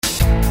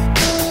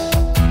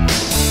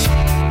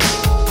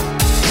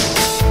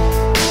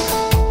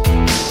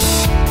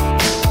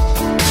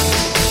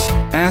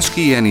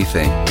Ask-E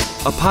Anything,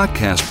 a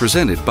podcast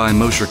presented by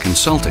Moser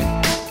Consulting.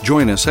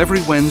 Join us every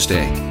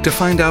Wednesday to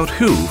find out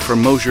who from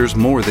Moser's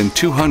more than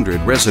 200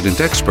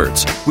 resident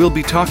experts we'll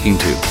be talking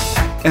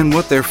to and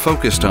what they're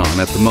focused on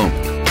at the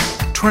moment.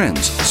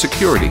 Trends,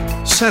 security,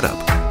 setup.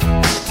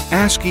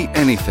 Ask-E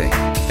Anything,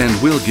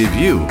 and we'll give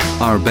you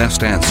our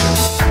best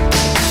answer.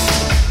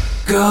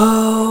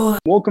 Go!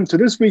 Welcome to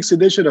this week's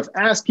edition of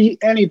Ask-E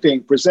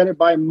Anything, presented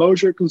by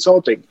Moser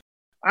Consulting.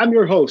 I'm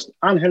your host,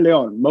 Angel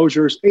Leon,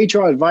 Moser's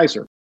HR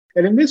advisor.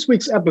 And in this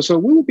week's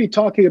episode, we will be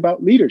talking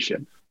about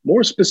leadership,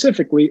 more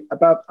specifically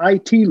about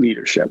IT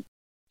leadership.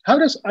 How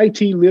does IT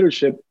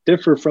leadership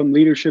differ from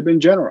leadership in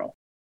general?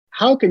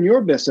 How can your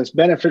business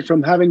benefit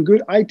from having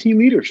good IT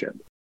leadership?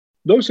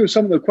 Those are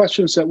some of the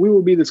questions that we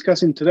will be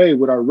discussing today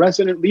with our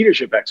resident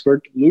leadership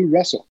expert, Lou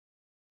Russell.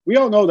 We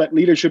all know that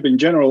leadership in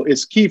general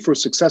is key for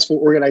successful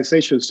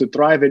organizations to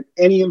thrive in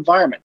any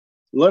environment,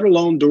 let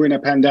alone during a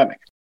pandemic.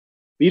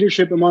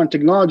 Leadership among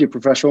technology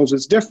professionals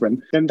is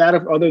different than that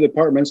of other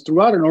departments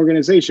throughout an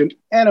organization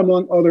and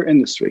among other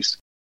industries.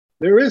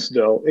 There is,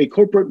 though, a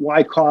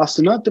corporate-wide cost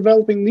to not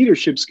developing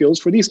leadership skills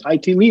for these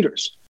IT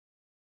leaders.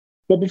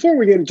 But before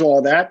we get into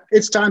all that,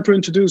 it's time to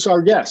introduce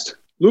our guest,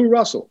 Lou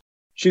Russell.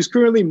 She's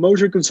currently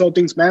Moser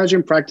Consulting's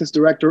Managing Practice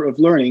Director of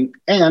Learning,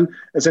 and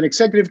as an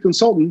executive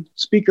consultant,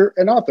 speaker,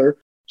 and author,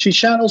 she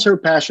channels her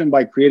passion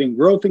by creating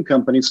growth in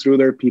companies through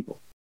their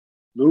people.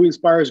 Lou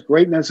inspires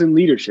greatness in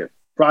leadership,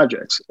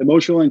 projects,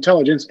 emotional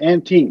intelligence,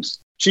 and teams.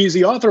 She is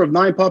the author of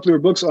 9 popular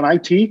books on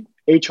IT,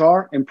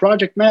 HR, and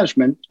project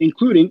management,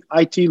 including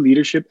IT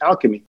Leadership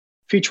Alchemy,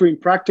 featuring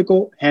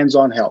practical,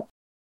 hands-on help.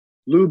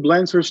 Lou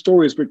blends her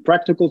stories with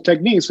practical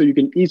techniques so you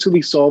can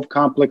easily solve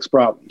complex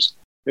problems.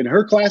 In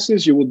her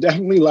classes, you will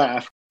definitely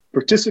laugh,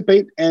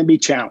 participate, and be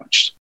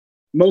challenged.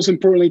 Most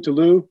importantly to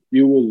Lou,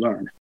 you will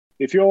learn.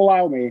 If you'll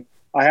allow me,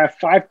 I have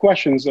 5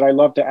 questions that I'd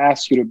love to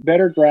ask you to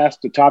better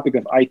grasp the topic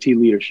of IT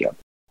leadership.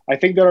 I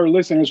think that our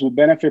listeners will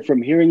benefit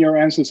from hearing your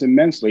answers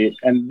immensely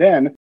and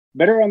then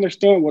better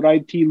understand what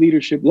IT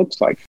leadership looks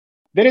like.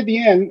 Then at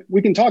the end,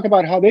 we can talk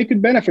about how they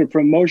could benefit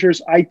from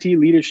Moser's IT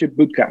Leadership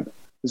Bootcamp.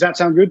 Does that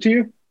sound good to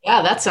you?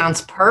 Yeah, that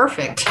sounds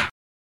perfect.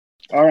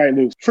 All right,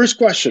 Lou. First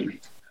question.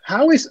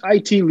 How is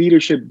IT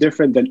leadership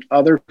different than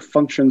other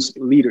functions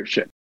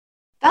leadership?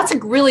 That's a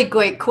really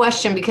great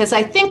question because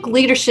I think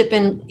leadership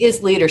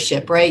is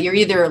leadership, right? You're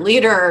either a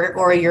leader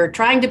or you're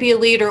trying to be a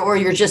leader or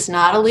you're just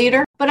not a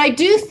leader. But I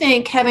do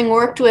think, having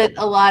worked with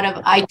a lot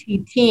of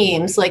IT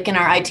teams, like in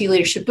our IT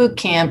Leadership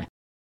Bootcamp,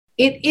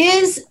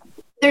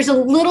 there's a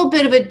little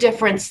bit of a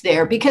difference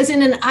there because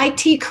in an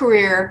IT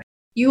career,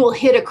 you will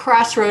hit a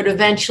crossroad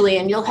eventually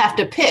and you'll have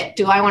to pick.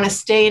 Do I want to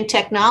stay in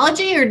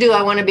technology or do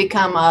I want to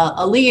become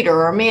a leader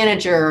or a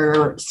manager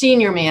or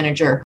senior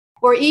manager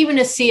or even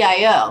a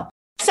CIO?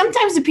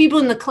 Sometimes the people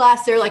in the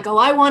class, they're like, oh,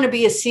 I want to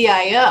be a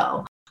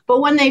CIO.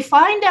 But when they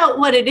find out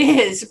what it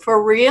is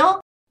for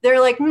real,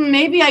 they're like,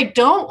 maybe I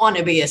don't want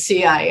to be a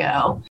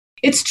CIO.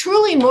 It's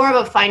truly more of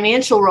a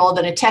financial role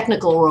than a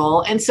technical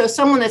role. And so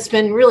someone that's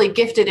been really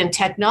gifted in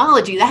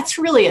technology, that's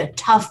really a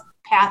tough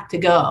path to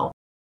go.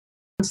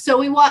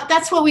 So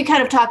that's what we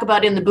kind of talk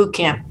about in the boot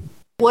camp.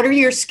 What are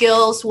your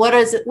skills? What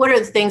are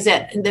the things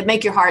that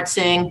make your heart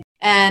sing?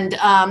 And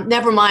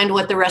never mind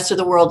what the rest of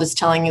the world is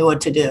telling you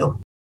what to do.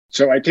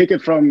 So I take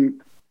it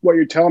from what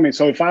you're telling me.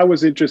 So if I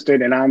was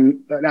interested and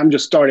I'm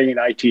just starting in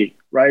IT,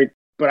 right?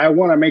 But I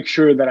want to make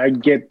sure that I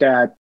get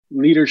that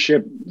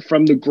leadership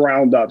from the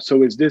ground up.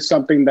 So is this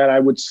something that I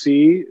would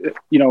see,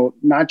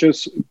 not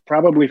just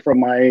probably from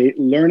my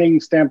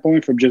learning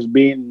standpoint, from just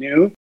being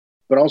new,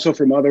 but also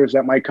from others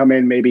that might come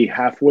in maybe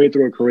halfway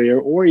through a career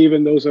or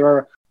even those that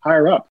are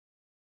higher up?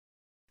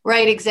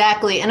 Right,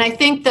 exactly. And I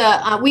think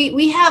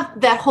we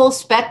have that whole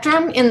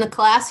spectrum in the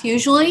class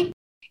usually.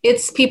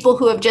 It's people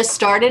who have just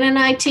started in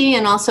IT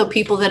and also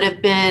people that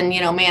have been,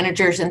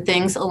 managers and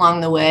things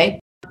along the way.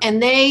 And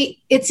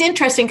it's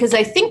interesting because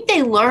I think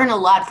they learn a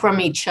lot from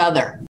each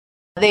other.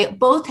 They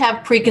both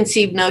have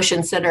preconceived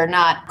notions that are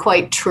not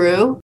quite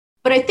true.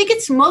 But I think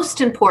it's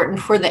most important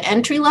for the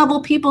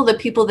entry-level people, the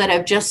people that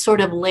have just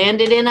sort of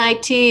landed in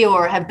IT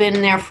or have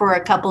been there for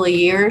a couple of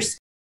years,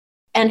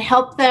 and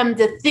help them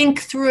to think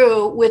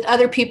through with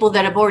other people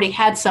that have already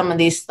had some of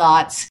these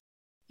thoughts.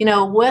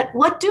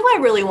 What do I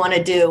really want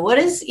to do? What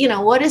is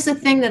the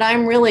thing that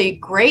I'm really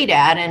great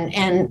at?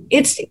 And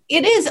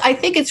I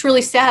think it's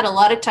really sad. A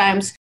lot of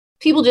times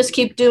people just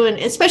keep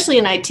doing, especially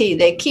in IT,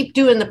 they keep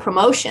doing the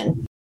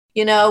promotion,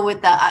 with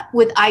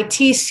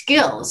IT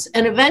skills.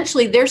 And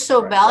eventually they're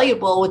so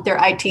valuable with their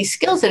IT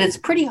skills that it's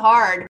pretty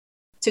hard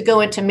to go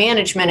into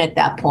management at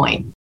that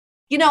point.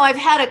 I've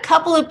had a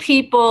couple of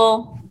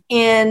people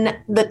in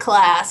the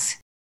class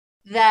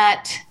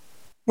that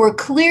were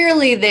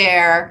clearly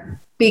there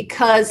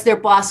because their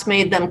boss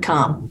made them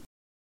come.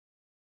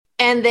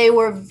 And they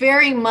were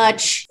very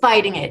much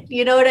fighting it.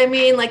 You know what I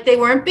mean? Like they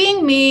weren't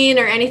being mean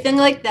or anything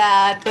like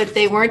that, but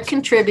they weren't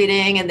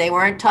contributing and they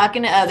weren't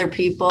talking to other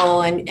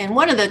people. And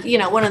one of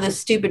the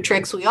stupid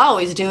tricks we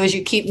always do is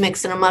you keep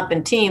mixing them up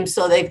in teams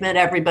so they've met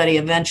everybody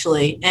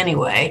eventually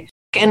anyway.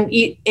 And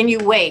you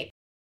wait.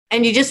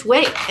 and you just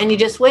wait and you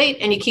just wait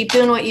and you keep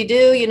doing what you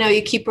do.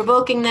 You keep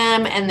provoking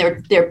them, and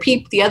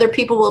the other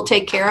people will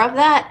take care of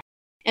that.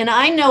 And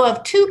I know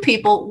of two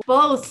people,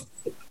 both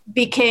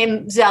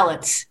became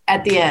zealots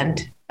at the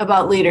end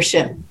about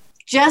leadership,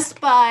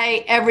 just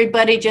by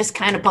everybody just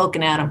kind of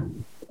poking at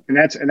them. And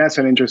that's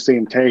an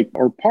interesting take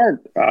or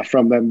part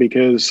from them,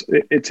 because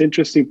it's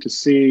interesting to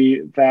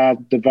see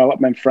that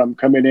development from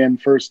coming in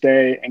first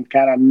day and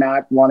kind of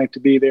not wanting to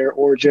be there,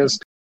 or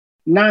just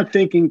not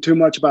thinking too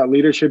much about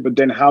leadership, but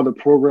then how the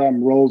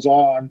program rolls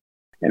on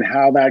and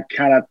how that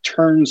kind of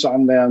turns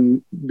on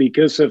them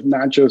because of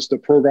not just the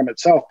program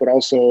itself, but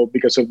also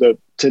because of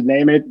to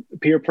name it,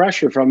 peer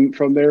pressure from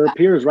their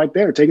peers right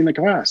there taking the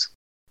class.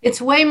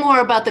 It's way more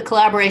about the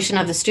collaboration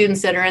of the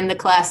students that are in the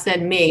class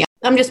than me.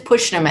 I'm just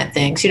pushing them at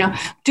things,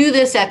 do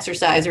this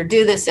exercise or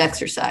do this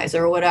exercise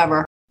or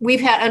whatever.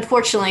 We've had,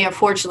 unfortunately or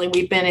fortunately,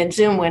 we've been in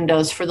Zoom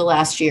windows for the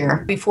last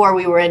year. Before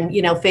we were in,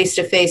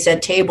 face-to-face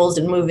at tables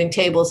and moving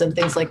tables and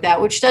things like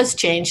that, which does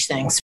change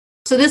things.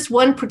 So this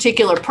one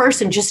particular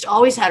person just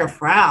always had a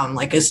frown,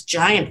 like this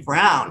giant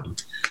frown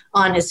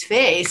on his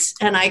face.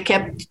 And I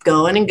kept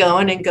going and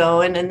going and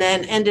going. And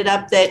then ended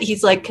up that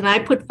he's like, can I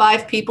put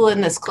 5 people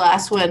in this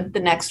class when the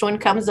next one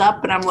comes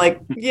up? And I'm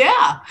like,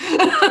 yeah.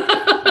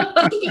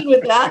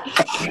 With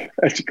that.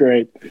 That's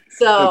great.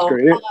 So, that's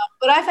great.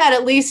 But I've had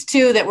at least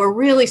 2 that were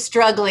really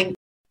struggling.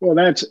 Well,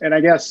 and I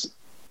guess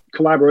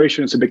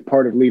collaboration is a big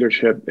part of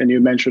leadership. And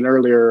you mentioned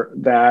earlier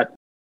that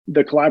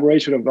the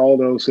collaboration of all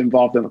those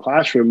involved in the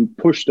classroom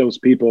pushed those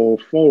people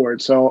forward.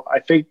 So I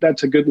think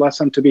that's a good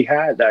lesson to be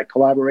had, that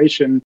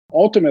collaboration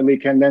ultimately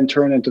can then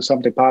turn into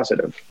something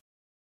positive.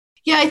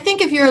 Yeah, I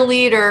think if you're a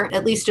leader,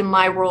 at least in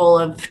my role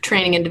of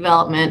training and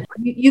development,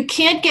 you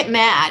can't get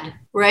mad,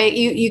 right?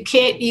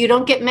 You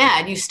don't get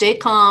mad. You stay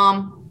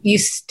calm. You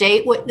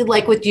state what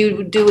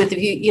you do with,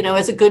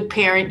 as a good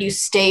parent, you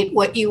state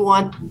what you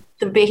want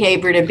the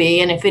behavior to be.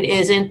 And if it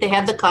isn't, they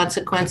have the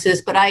consequences.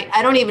 But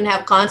I don't even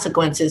have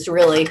consequences,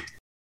 really.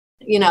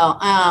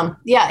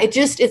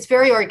 It's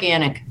very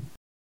organic.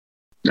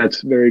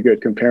 That's very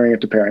good, comparing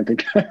it to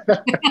parenting.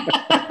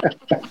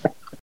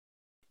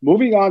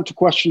 Moving on to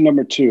question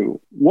number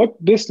 2.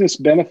 What business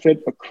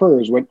benefit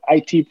occurs when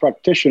IT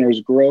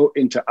practitioners grow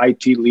into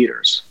IT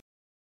leaders?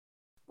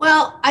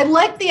 Well, I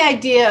like the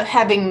idea of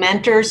having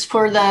mentors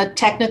for the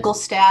technical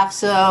staff,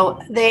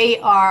 so they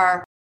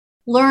are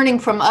learning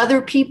from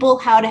other people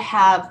how to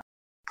have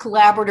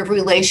collaborative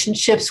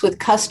relationships with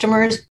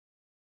customers.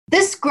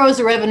 This grows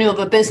the revenue of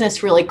a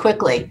business really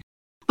quickly.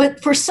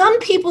 But for some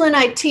people in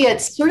IT,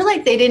 it's sort of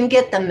like they didn't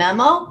get the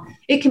memo.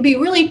 It can be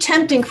really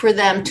tempting for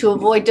them to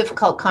avoid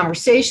difficult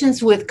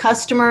conversations with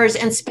customers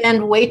and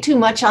spend way too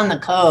much on the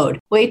code,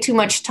 way too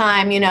much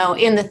time,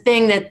 in the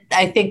thing that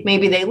I think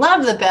maybe they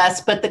love the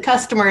best, but the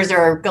customers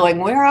are going,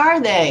 where are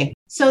they?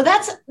 So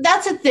that's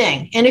a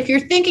thing. And if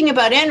you're thinking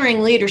about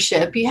entering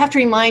leadership, you have to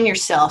remind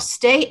yourself,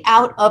 stay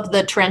out of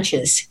the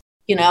trenches.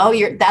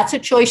 That's a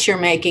choice you're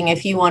making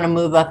if you want to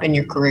move up in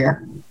your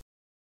career.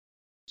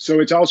 So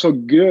it's also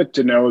good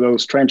to know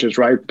those trenches,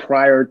 right,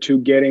 prior to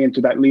getting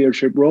into that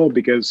leadership role,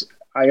 because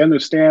I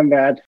understand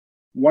that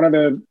one of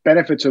the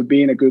benefits of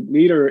being a good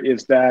leader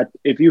is that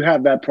if you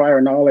have that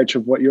prior knowledge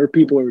of what your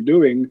people are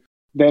doing,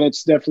 then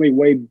it's definitely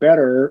way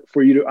better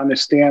for you to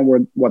understand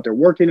what they're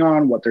working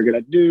on, what they're going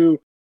to do,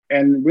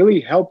 and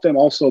really help them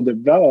also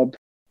develop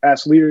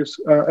as leaders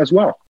as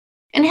well.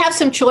 And have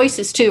some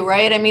choices too,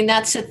 right? I mean,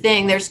 that's the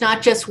thing. There's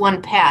not just one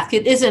path.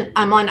 It isn't,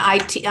 I'm an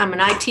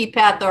IT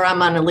path or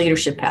I'm on a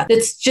leadership path.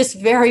 It's just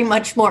very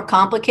much more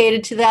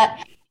complicated to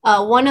that.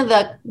 One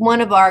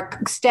of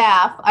our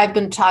staff I've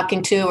been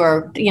talking to,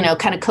 or,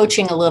 kind of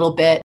coaching a little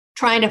bit,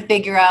 trying to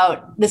figure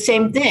out the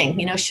same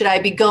thing. Should I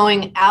be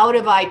going out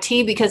of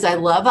IT because I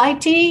love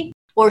IT?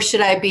 Or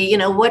should I be,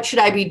 what should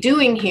I be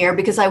doing here?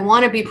 Because I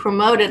want to be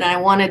promoted and I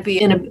want to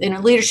be in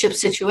a leadership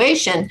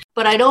situation,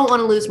 but I don't want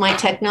to lose my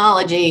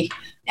technology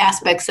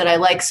aspects that I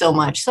like so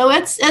much. So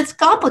it's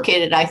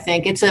complicated, I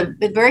think. It's a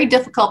very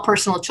difficult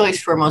personal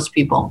choice for most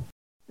people.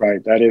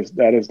 Right. That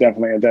is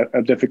definitely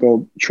a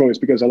difficult choice,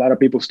 because a lot of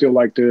people still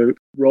like to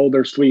roll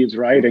their sleeves,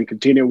 right, and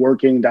continue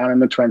working down in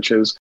the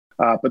trenches.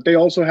 But they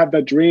also have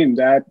that dream,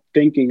 that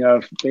thinking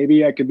of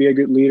maybe I could be a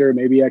good leader,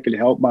 maybe I could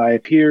help my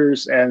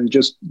peers and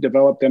just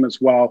develop them as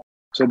well.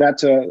 So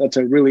that's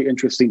a really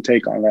interesting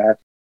take on that.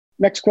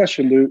 Next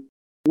question, Lou.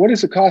 What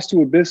is the cost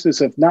to a business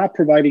of not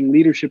providing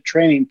leadership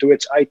training to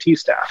its IT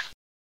staff?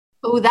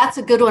 Oh, that's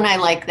a good one. I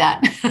like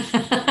that.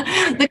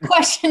 The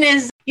question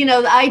is,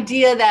 the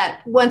idea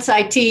that once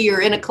IT,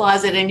 you're in a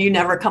closet and you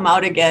never come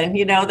out again,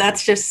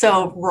 that's just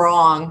so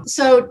wrong.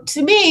 So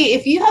to me,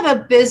 if you have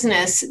a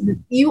business,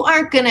 you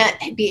aren't going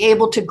to be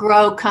able to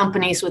grow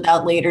companies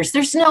without leaders.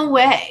 There's no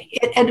way.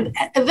 And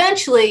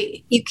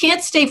eventually, you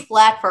can't stay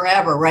flat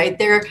forever, right?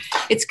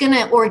 It's going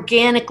to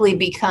organically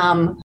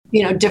become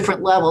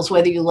different levels,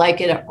 whether you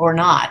like it or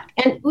not.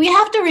 And we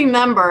have to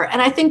remember,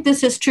 and I think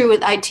this is true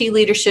with IT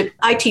leadership,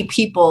 IT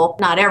people,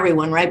 not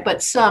everyone, right?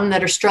 But some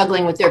that are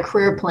struggling with their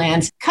career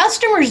plans.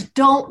 Customers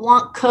don't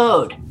want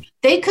code.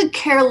 They could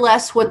care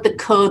less what the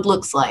code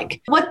looks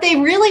like. What they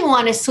really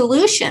want is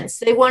solutions.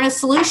 They want a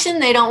solution.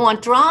 They don't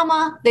want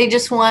drama. They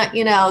just want,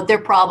 their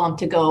problem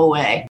to go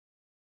away.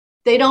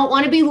 They don't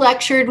want to be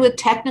lectured with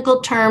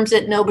technical terms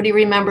that nobody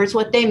remembers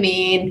what they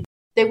mean.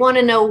 They want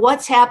to know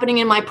what's happening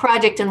in my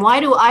project and why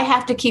do I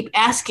have to keep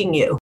asking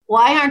you?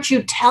 Why aren't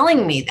you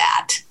telling me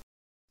that?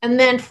 And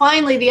then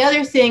finally, the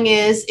other thing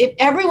is if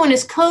everyone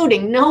is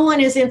coding, no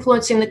one is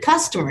influencing the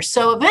customer.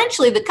 So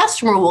eventually the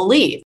customer will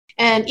leave.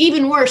 And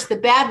even worse, the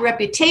bad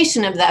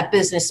reputation of that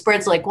business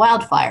spreads like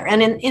wildfire.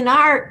 And in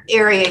our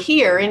area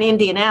here, in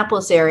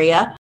Indianapolis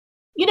area,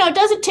 it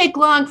doesn't take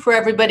long for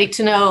everybody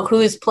to know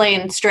who's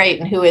playing straight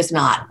and who is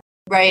not,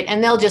 right?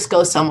 And they'll just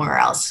go somewhere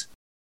else.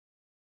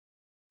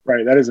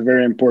 Right. That is a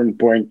very important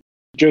point.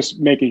 Just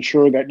making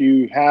sure that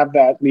you have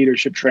that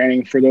leadership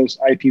training for those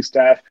IT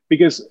staff,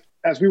 because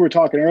as we were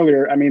talking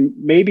earlier,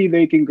 maybe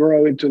they can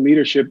grow into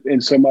leadership in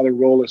some other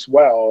role as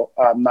well,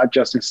 not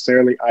just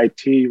necessarily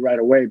IT right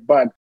away,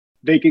 but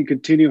they can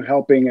continue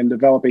helping and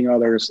developing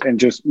others and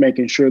just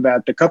making sure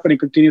that the company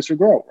continues to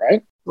grow,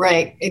 right?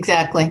 Right.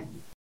 Exactly.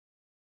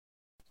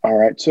 All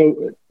right.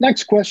 So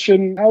next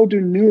question, how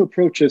do new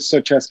approaches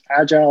such as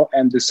agile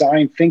and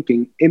design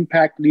thinking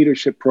impact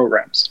leadership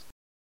programs?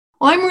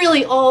 Well, I'm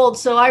really old,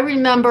 so I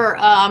remember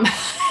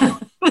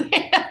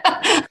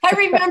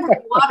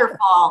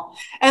waterfall,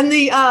 and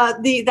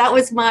that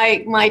was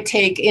my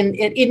take in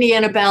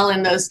Indiana Bell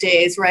in those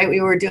days, right?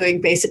 We were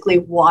doing basically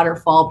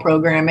waterfall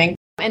programming,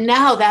 and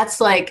now that's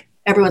like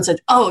everyone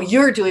said, "Oh,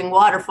 you're doing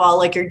waterfall,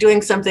 like you're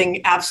doing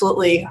something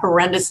absolutely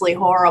horrendously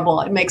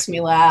horrible." It makes me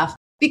laugh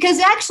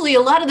because actually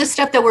a lot of the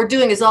stuff that we're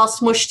doing is all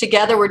smushed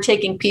together. We're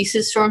taking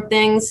pieces from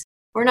things.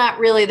 We're not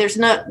really. There's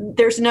no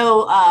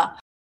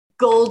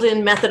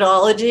golden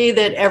methodology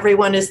that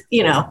everyone is,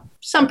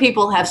 some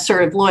people have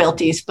sort of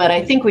loyalties, but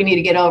I think we need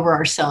to get over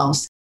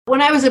ourselves.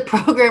 When I was a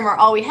programmer,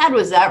 all we had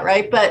was that,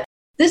 right? But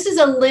this is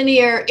a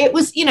linear, it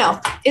was,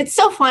 it's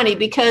so funny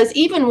because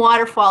even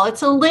waterfall,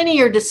 it's a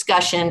linear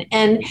discussion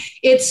and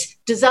it's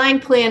design,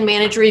 plan,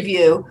 manage,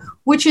 review,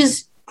 which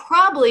is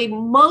probably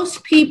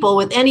most people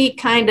with any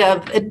kind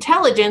of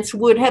intelligence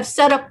would have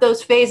set up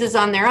those phases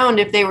on their own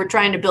if they were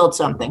trying to build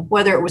something,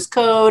 whether it was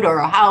code or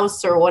a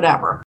house or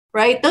whatever.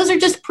 Right? Those are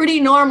just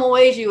pretty normal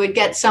ways you would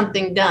get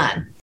something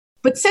done.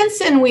 But since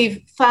then,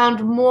 we've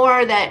found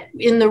more that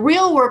in the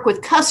real work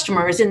with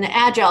customers in the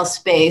agile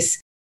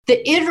space,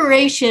 the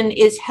iteration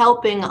is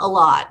helping a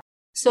lot.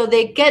 So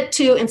they get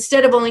to,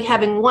 instead of only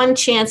having one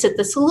chance at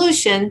the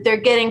solution, they're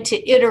getting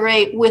to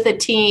iterate with a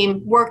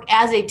team, work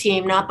as a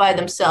team, not by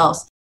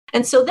themselves.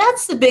 And so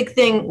that's the big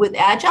thing with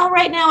agile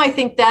right now. I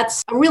think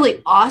that's a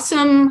really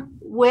awesome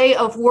way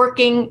of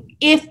working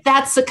if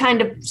that's the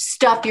kind of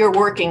stuff you're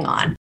working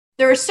on.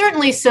 There are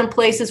certainly some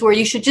places where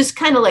you should just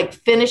kind of like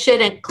finish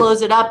it and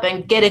close it up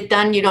and get it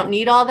done. You don't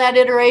need all that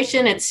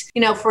iteration. It's,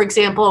 for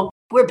example,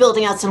 we're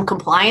building out some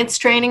compliance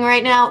training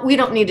right now. We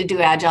don't need to do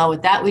agile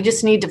with that. We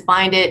just need to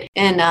find it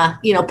and,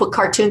 put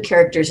cartoon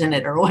characters in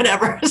it or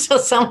whatever. So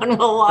someone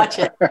will watch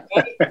it.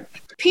 Right?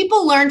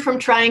 People learn from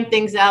trying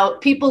things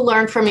out. People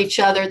learn from each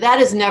other. That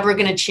is never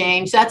going to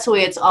change. That's the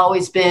way it's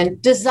always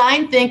been.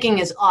 Design thinking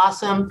is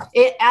awesome.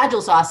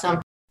 Agile's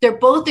awesome. They're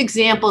both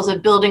examples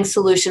of building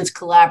solutions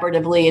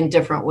collaboratively in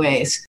different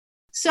ways.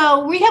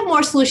 So we have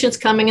more solutions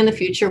coming in the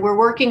future. We're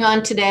working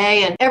on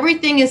today, and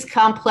everything is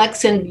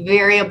complex and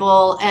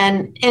variable,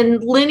 and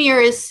linear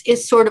is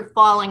sort of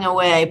falling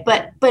away.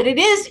 But it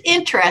is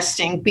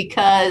interesting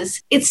because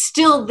it's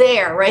still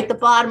there, right? The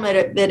bottom of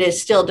it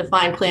is still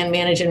define, plan,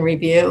 manage, and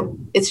review.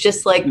 It's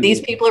just like these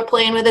people are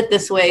playing with it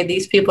this way.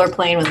 These people are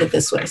playing with it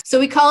this way. So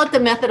we call it the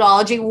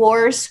methodology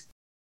wars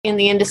in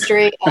the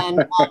industry,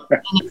 and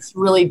it's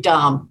really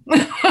dumb.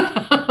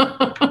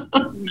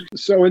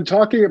 So in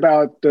talking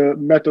about the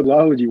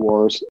methodology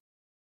wars,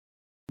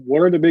 what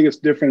are the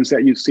biggest difference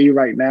that you see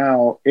right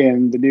now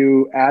in the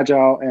new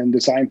agile and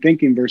design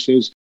thinking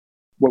versus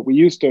what we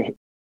used to,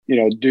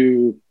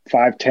 do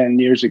 5-10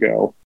 years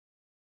ago?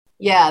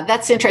 Yeah,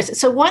 that's interesting.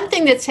 So one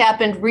thing that's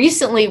happened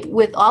recently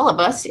with all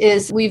of us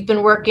is we've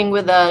been working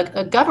with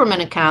a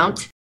government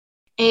account.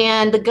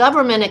 And the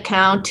government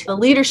account, the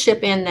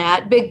leadership in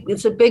that,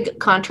 it's a big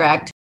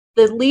contract.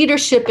 The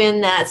leadership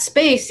in that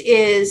space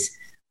is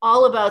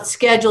all about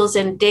schedules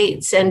and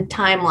dates and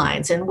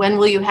timelines. And when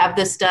will you have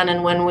this done?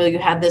 And when will you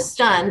have this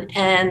done?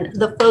 And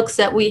the folks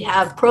that we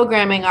have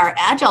programming are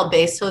agile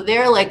based. So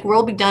they're like,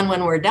 we'll be done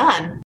when we're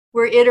done.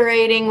 We're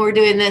iterating, we're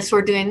doing this,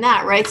 we're doing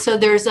that, right? So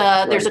there's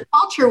a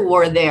culture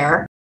war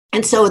there.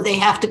 And so they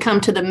have to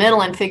come to the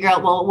middle and figure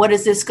out, well, what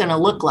is this going to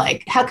look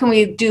like? How can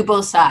we do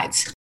both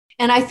sides?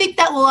 And I think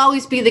that will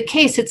always be the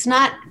case. It's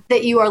not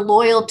that you are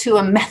loyal to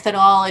a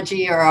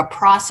methodology or a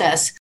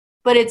process,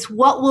 but it's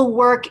what will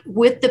work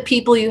with the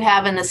people you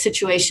have and the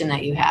situation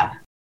that you have.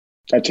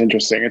 That's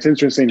interesting. It's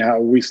interesting how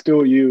we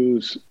still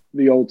use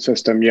the old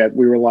system, yet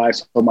we rely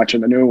so much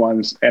on the new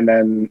ones. And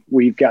then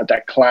we've got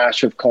that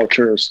clash of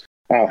cultures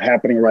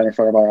happening right in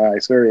front of our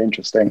eyes. Very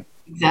interesting.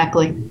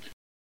 Exactly.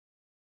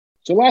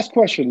 So last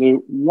question,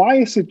 Lou. Why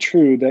is it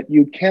true that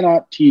you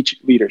cannot teach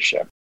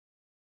leadership?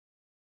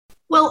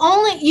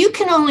 Well, you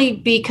can only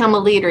become a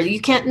leader.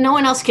 No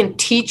one else can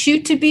teach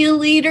you to be a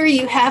leader.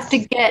 You have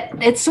to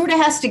it sort of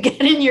has to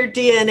get in your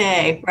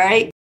DNA,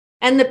 right?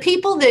 And the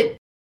people that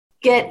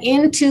get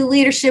into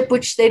leadership,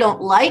 which they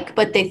don't like,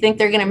 but they think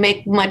they're going to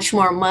make much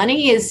more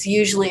money, is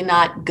usually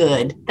not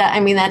good.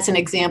 That's an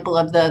example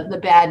of the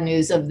bad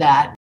news of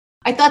that.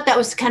 I thought that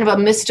was kind of a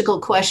mystical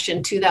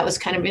question too. That was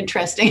kind of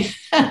interesting.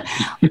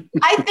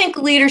 I think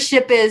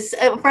leadership is,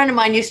 a friend of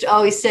mine used to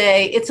always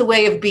say, it's a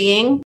way of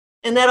being.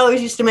 And that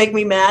always used to make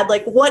me mad.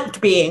 Like,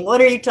 what being? What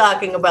are you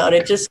talking about?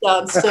 It just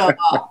sounds so,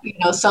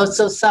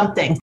 so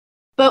something.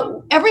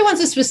 But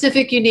everyone's a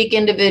specific, unique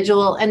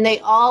individual, and they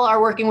all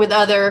are working with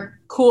other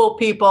cool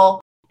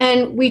people.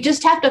 And we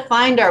just have to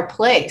find our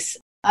place.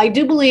 I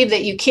do believe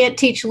that you can't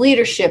teach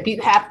leadership. You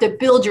have to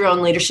build your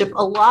own leadership.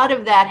 A lot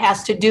of that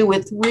has to do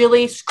with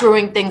really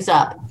screwing things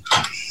up.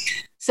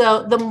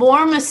 So the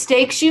more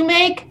mistakes you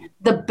make,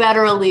 the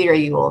better a leader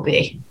you will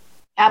be.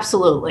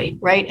 Absolutely.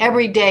 Right.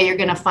 Every day you're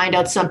going to find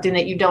out something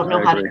that you don't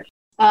know how to do.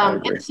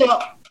 And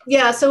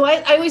so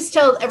I always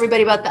tell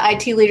everybody about the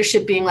IT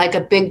leadership being like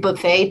a big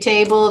buffet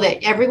table,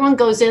 that everyone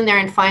goes in there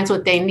and finds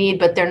what they need,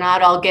 but they're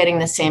not all getting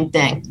the same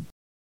thing.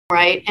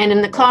 Right. And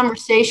in the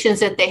conversations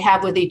that they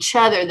have with each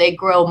other, they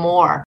grow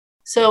more.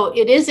 So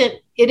it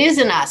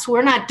isn't us.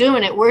 We're not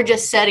doing it. We're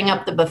just setting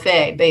up the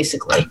buffet,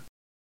 basically.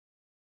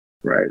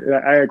 Right.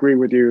 I agree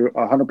with you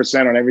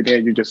 100% on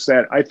everything you just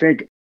said. I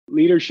think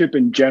leadership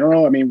in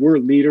general, we're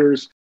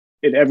leaders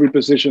in every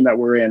position that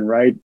we're in,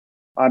 right?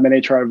 I'm an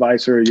HR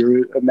advisor.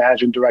 You're a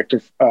managing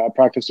director,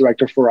 practice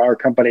director for our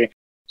company.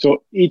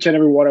 So each and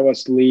every one of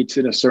us leads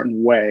in a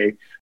certain way.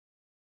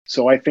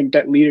 So I think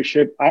that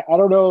leadership, I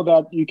don't know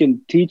that you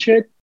can teach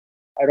it.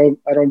 I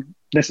don't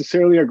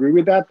necessarily agree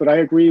with that, but I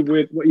agree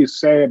with what you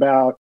say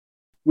about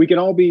we can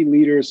all be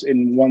leaders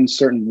in one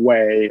certain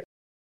way,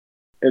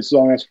 as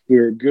long as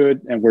we're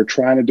good and we're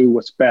trying to do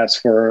what's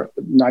best for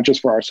not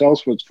just for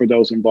ourselves, but for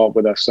those involved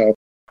with us. So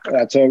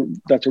that's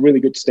a really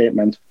good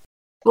statement.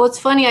 Well, it's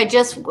funny.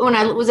 When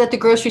I was at the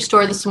grocery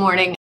store this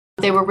morning,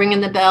 they were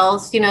ringing the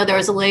bells. There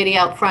was a lady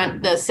out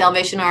front, the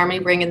Salvation Army,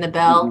 ringing the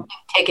bell,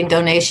 taking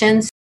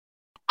donations.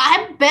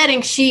 I'm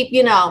betting she's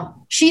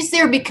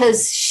there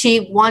because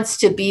she wants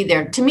to be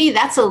there. To me,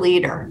 that's a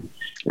leader.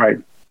 Right.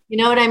 You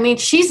know what I mean?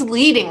 She's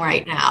leading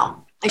right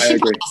now. And she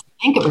doesn't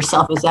think of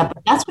herself as that,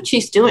 but that's what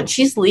she's doing.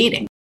 She's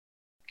leading.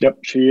 Yep,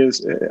 she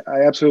is.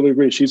 I absolutely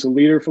agree. She's a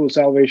leader for the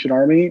Salvation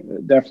Army,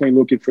 definitely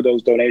looking for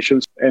those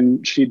donations.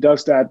 And she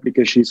does that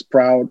because she's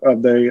proud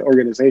of the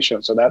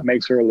organization. So that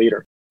makes her a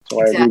leader.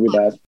 So exactly. I agree with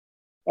that.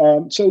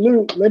 So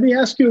Lou, let me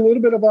ask you a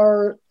little bit of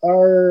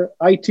our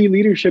IT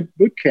leadership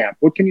bootcamp.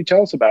 What can you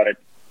tell us about it?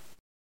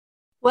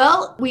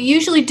 Well, we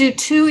usually do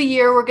 2 a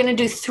year. We're going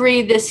to do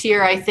 3 this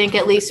year, I think,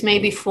 at least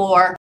maybe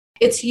 4.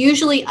 It's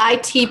usually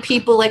IT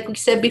people, like we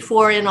said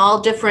before, in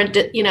all different,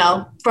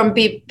 from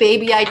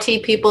baby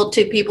IT people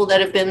to people that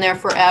have been there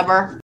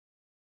forever.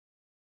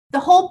 The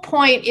whole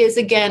point is,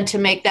 again, to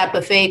make that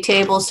buffet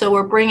table. So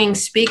we're bringing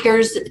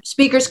speakers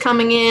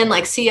coming in,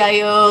 like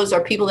CIOs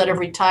or people that have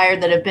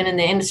retired, that have been in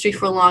the industry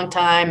for a long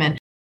time. And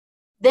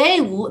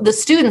the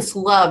students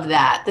love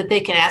that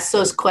they can ask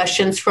those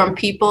questions from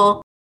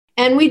people.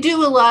 And we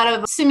do a lot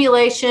of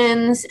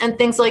simulations and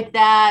things like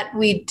that.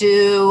 We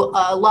do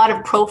a lot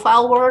of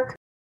profile work.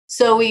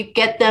 So we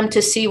get them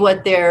to see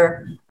what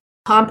their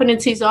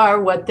competencies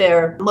are, what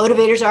their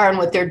motivators are, and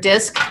what their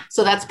DISC.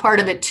 So that's part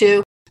of it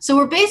too. So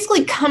we're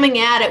basically coming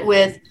at it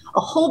with a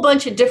whole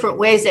bunch of different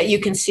ways that you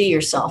can see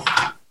yourself.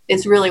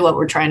 It's really what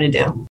we're trying to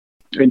do.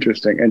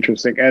 Interesting.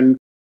 And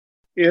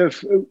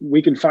if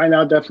we can find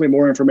out definitely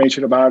more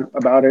information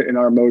about it in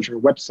our Moser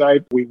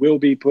website, we will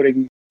be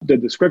putting the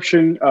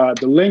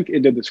link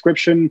in the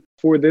description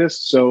for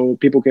this, so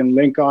people can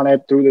link on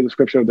it through the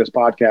description of this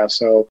podcast.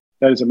 So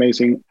that is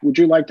amazing. Would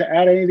you like to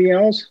add anything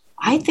else?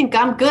 I think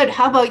I'm good.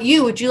 How about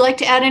you? Would you like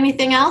to add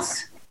anything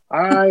else?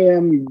 I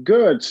am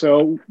good.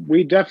 So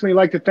we definitely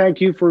like to thank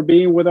you for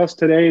being with us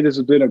today. This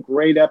has been a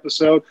great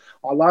episode.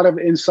 A lot of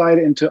insight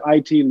into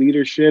IT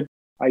leadership.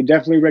 I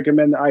definitely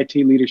recommend the IT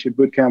Leadership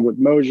Bootcamp with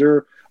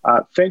Moser.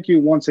 Thank you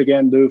once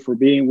again, Lou, for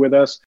being with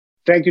us.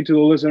 Thank you to the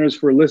listeners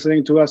for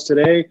listening to us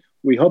today.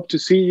 We hope to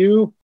see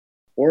you,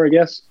 or I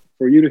guess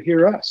for you to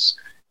hear us,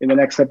 in the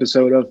next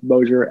episode of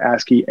Moser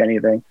Ask Ye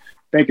Anything.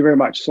 Thank you very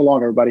much. So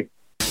long, everybody.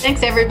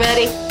 Thanks,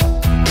 everybody.